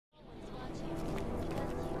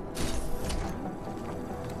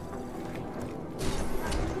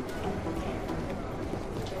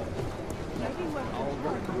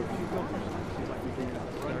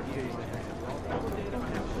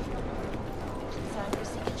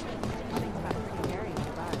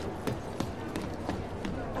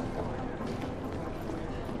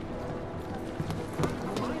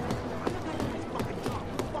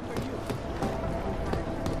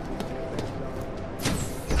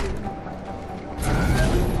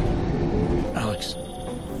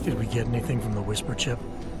Did we get anything from the whisper chip?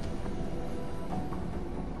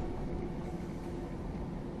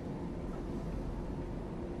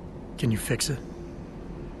 Can you fix it?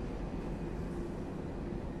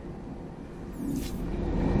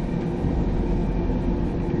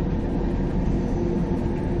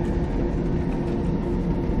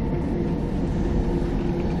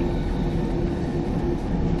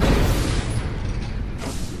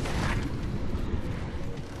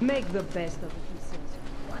 Make the best of it, he says.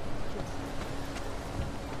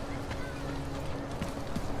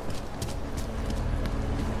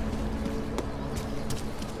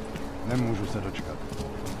 Nemůžu se dočkat.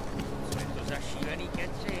 Co je to za šílený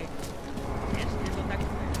keci? Jestli to tak...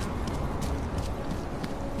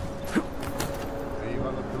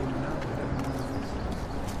 Bývalo to nádherné.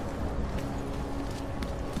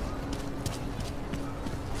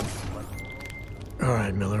 All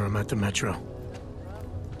right, Miller, I'm at the Metro.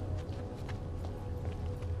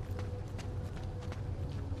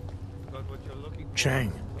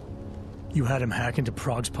 Chang, you had him hack into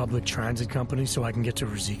Prague's public transit company so I can get to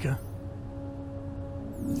Ruzicka?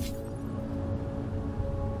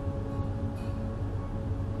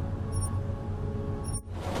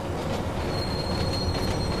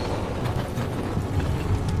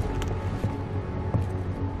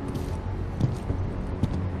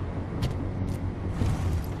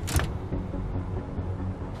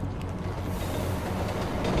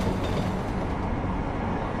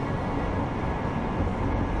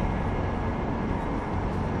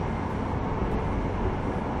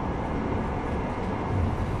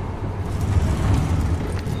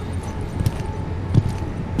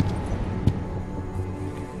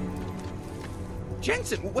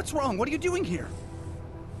 Jensen, what's wrong? What are you doing here?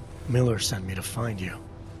 Miller sent me to find you.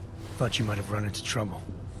 Thought you might have run into trouble.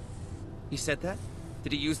 He said that?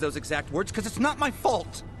 Did he use those exact words? Because it's not my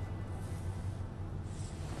fault!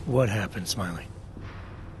 What happened, Smiley?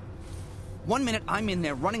 1 minute I'm in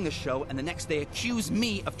there running the show, and the next they accuse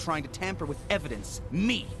me of trying to tamper with evidence.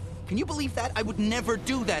 Me! Can you believe that? I would never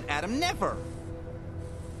do that, Adam. Never!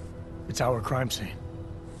 It's our crime scene.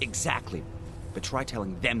 Exactly. But try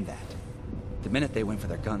telling them that. The minute they went for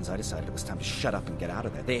their guns, I decided it was time to shut up and get out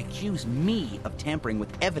of there. They accuse me of tampering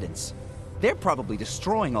with evidence. They're probably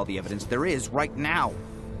destroying all the evidence there is right now.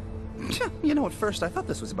 You know, at first I thought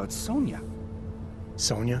this was about Sonia.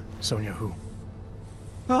 Sonia? Sonia who?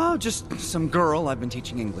 Oh, just some girl I've been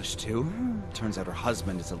teaching English to. Turns out her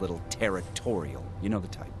husband is a little territorial. You know the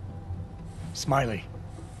type. Smiley.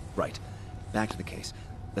 Right. Back to the case.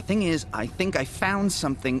 The thing is, I think I found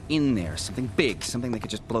something in there, something big, something that could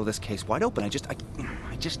just blow this case wide open. I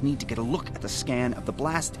just need to get a look at the scan of the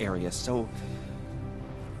blast area, so...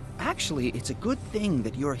 Actually, it's a good thing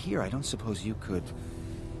that you're here. I don't suppose you could...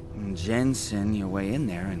 Jensen your way in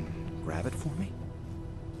there and grab it for me?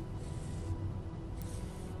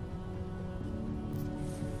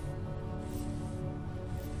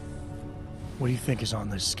 What do you think is on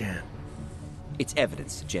this scan? It's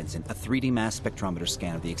evidence, Jensen. A 3D mass spectrometer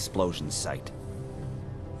scan of the explosion site.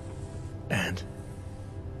 And?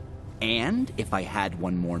 And if I had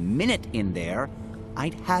one more minute in there,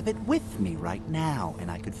 I'd have it with me right now, and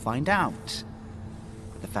I could find out.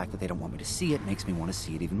 But the fact that they don't want me to see it makes me want to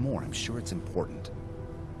see it even more. I'm sure it's important.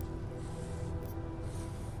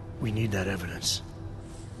 We need that evidence.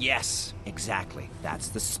 Yes, exactly. That's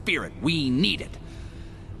the spirit. We need it.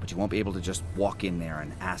 But you won't be able to just walk in there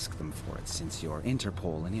and ask them for it, since you're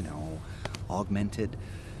Interpol and, you know, augmented.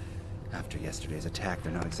 After yesterday's attack,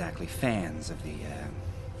 they're not exactly fans of the,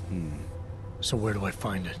 So where do I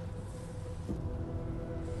find it?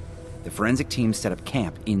 The forensic team set up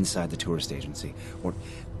camp inside the tourist agency, or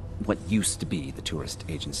what used to be the tourist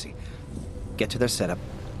agency. Get to their setup,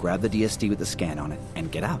 grab the DSD with the scan on it,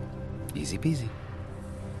 and get out. Easy peasy.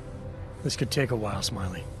 This could take a while,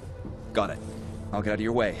 Smiley. Got it. I'll get out of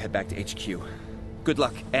your way, head back to HQ. Good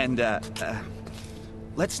luck, and,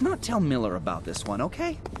 let's not tell Miller about this one,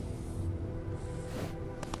 okay?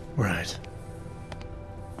 Right.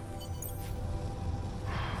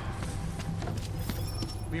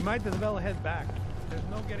 We might as well head back. There's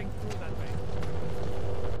no getting through that way.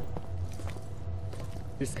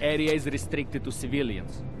 This area is restricted to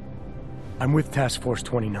civilians. I'm with Task Force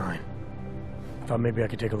 29. Thought maybe I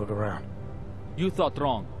could take a look around. You thought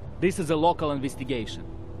wrong. This is a local investigation.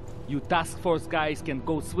 You task force guys can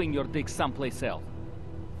go swing your dick someplace else.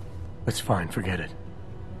 That's fine, forget it.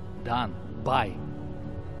 Done. Bye.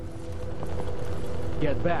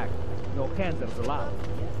 Get back. No handlers allowed.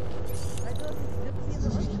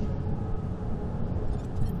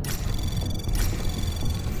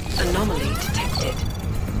 Anomaly detected.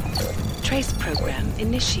 Trace program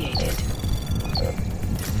initiated.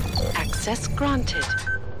 Access granted.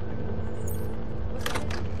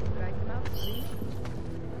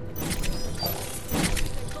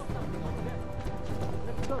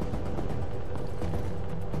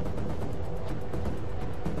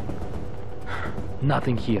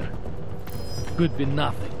 Nothing here. Could be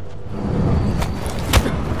nothing.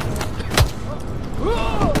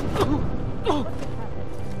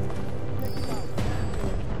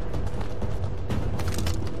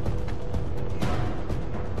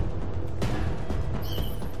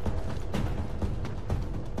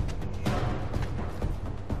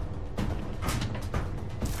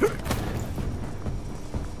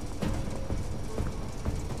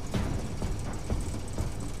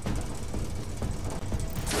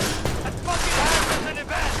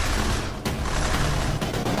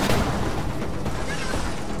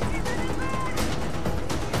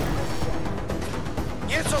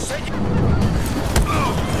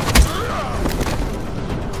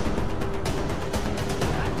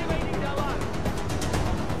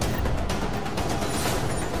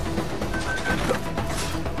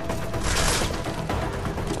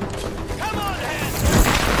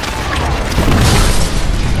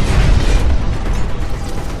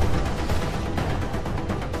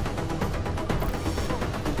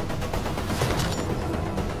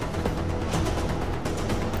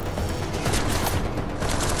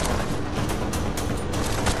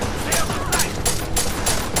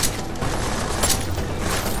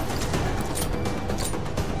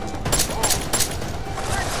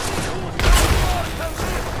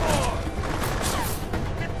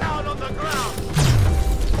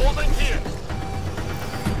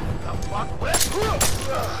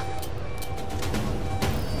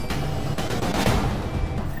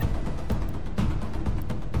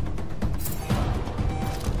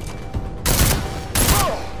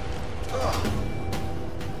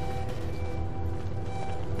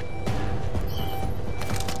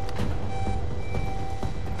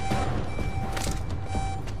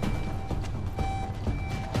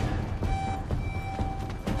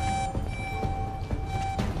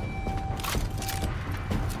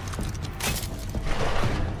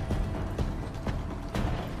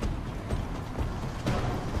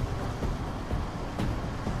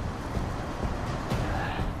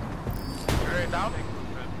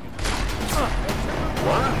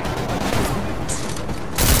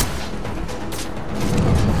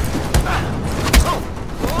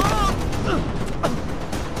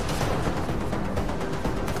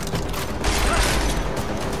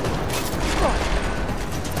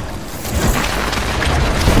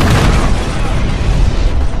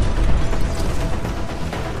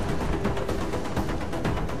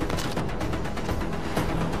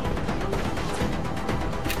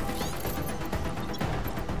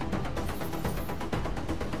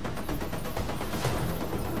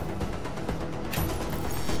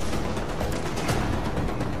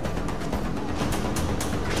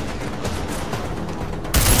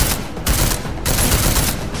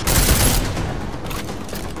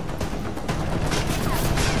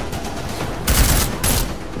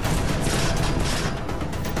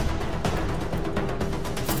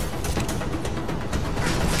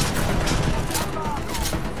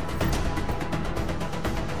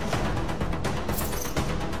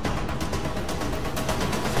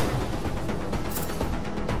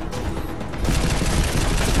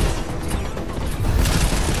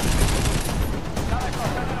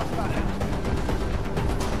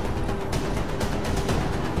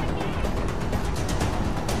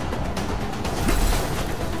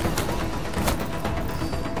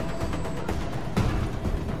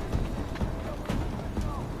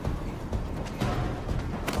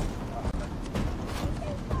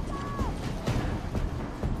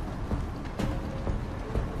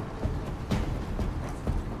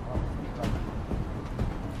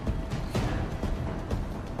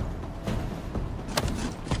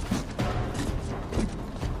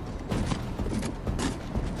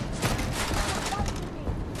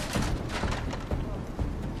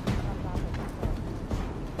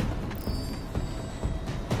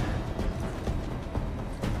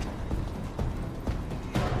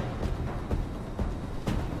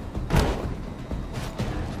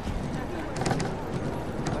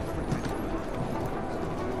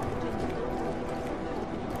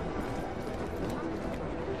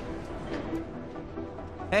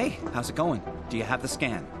 Hey, how's it going? Do you have the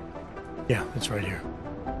scan? Yeah, it's right here.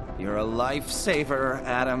 You're a lifesaver,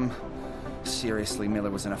 Adam. Seriously, Miller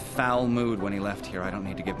was in a foul mood when he left here. I don't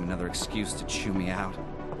need to give him another excuse to chew me out.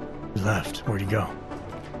 He left. Where'd he go?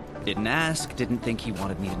 Didn't ask, didn't think he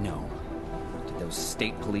wanted me to know. Did those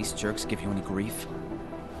state police jerks give you any grief?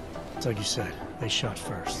 It's like you said. They shot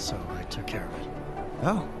first, so I took care of it.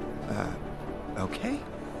 Oh, okay.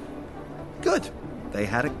 Good. They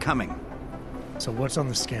had it coming. So what's on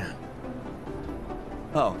the scan?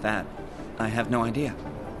 Oh, that. I have no idea.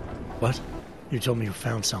 What? You told me you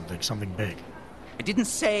found something big. I didn't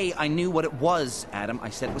say I knew what it was, Adam. I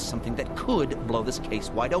said it was something that could blow this case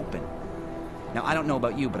wide open. Now, I don't know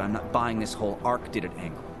about you, but I'm not buying this whole Ark did it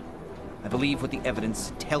angle. I believe what the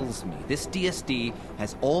evidence tells me. This DSD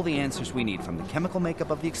has all the answers we need, from the chemical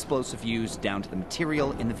makeup of the explosive used down to the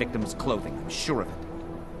material in the victim's clothing. I'm sure of it.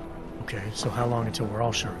 Okay, so how long until we're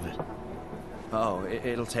all sure of it? Oh,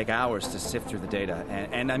 it'll take hours to sift through the data,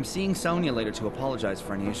 and I'm seeing Sonia later to apologize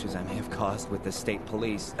for any issues I may have caused with the state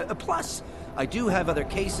police. Plus, I do have other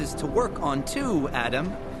cases to work on too,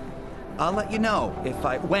 Adam. I'll let you know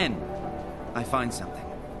when I find something.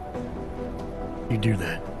 You do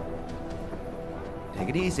that. Take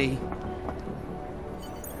it easy.